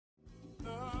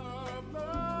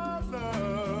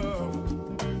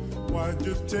Why'd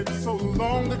you take so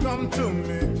long to come to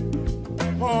me?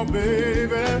 Oh,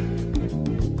 baby.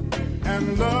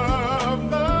 And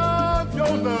love,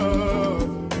 your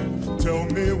love. Tell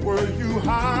me, were you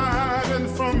hiding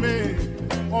from me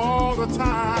all the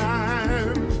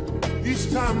time? Each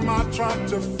time I tried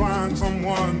to find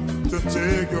someone to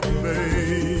take your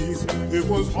place, it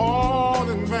was all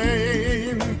in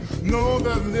vain. No,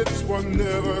 their lips were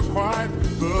never quite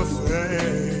the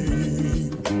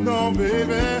same. No,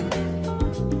 baby,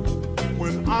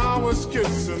 when I was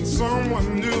kissing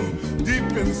someone new,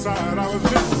 deep inside I was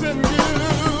missing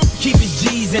you. Keep his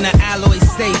G's in an alloy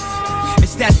safe.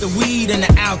 It's that the weed in the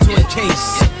Altoid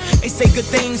case. They say good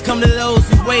things come to those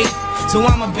who wait, so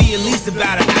I'ma be at least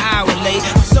about an hour late.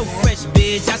 I'm so fresh,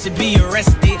 bitch, I should be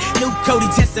arrested. New Cody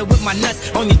Tester with my nuts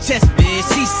on your chest, bitch.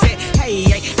 She said, hey,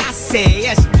 I said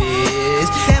yes, bitch.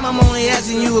 Damn, I'm only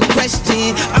asking you a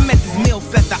question. I met this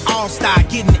MILF at the All-Star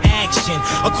getting action.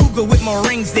 A cougar with more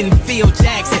rings than Phil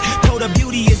Jackson. Told her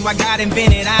beauty is why God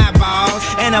invented eyeballs,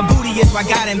 and her booty is why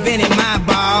God invented my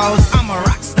balls. I'm a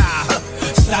rock star.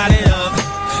 Start it up,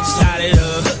 start it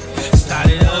up, start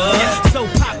it up. So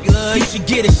popular, you should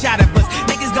get a shot of us.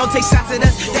 Niggas gon' take shots at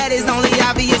us, that is only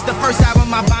obvious. The first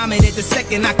album I vomited, the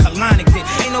second I colonicked it.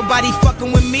 Ain't nobody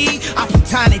fucking with me, I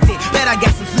platonicked it. Bet I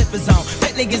got some slippers on,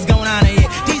 bet niggas gon' honor it.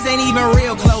 These ain't even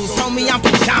real clothes, homie, I'm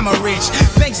pajama rich.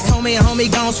 Banks told me, homie,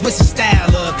 gon' switch the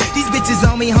style up. These bitches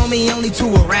on me, homie, only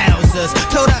to arouse us.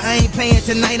 Told her I ain't paying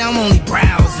tonight, I'm only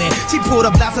browsing. She pulled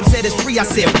a blouse up, said it's free, I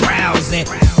said browsing.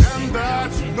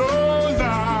 That's no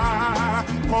lie,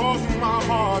 'cause my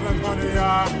heart and money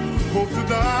I hope to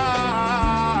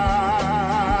die.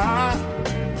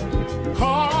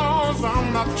 'Cause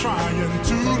I'm not trying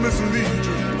to mislead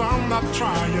you, I'm not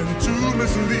trying to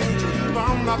mislead you,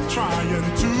 I'm not trying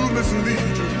to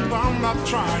mislead you, I'm not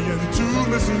trying to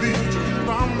mislead you,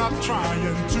 I'm not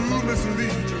trying to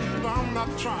mislead you, I'm not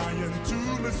trying to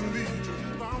mislead you,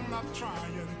 I'm not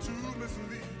trying to mislead you.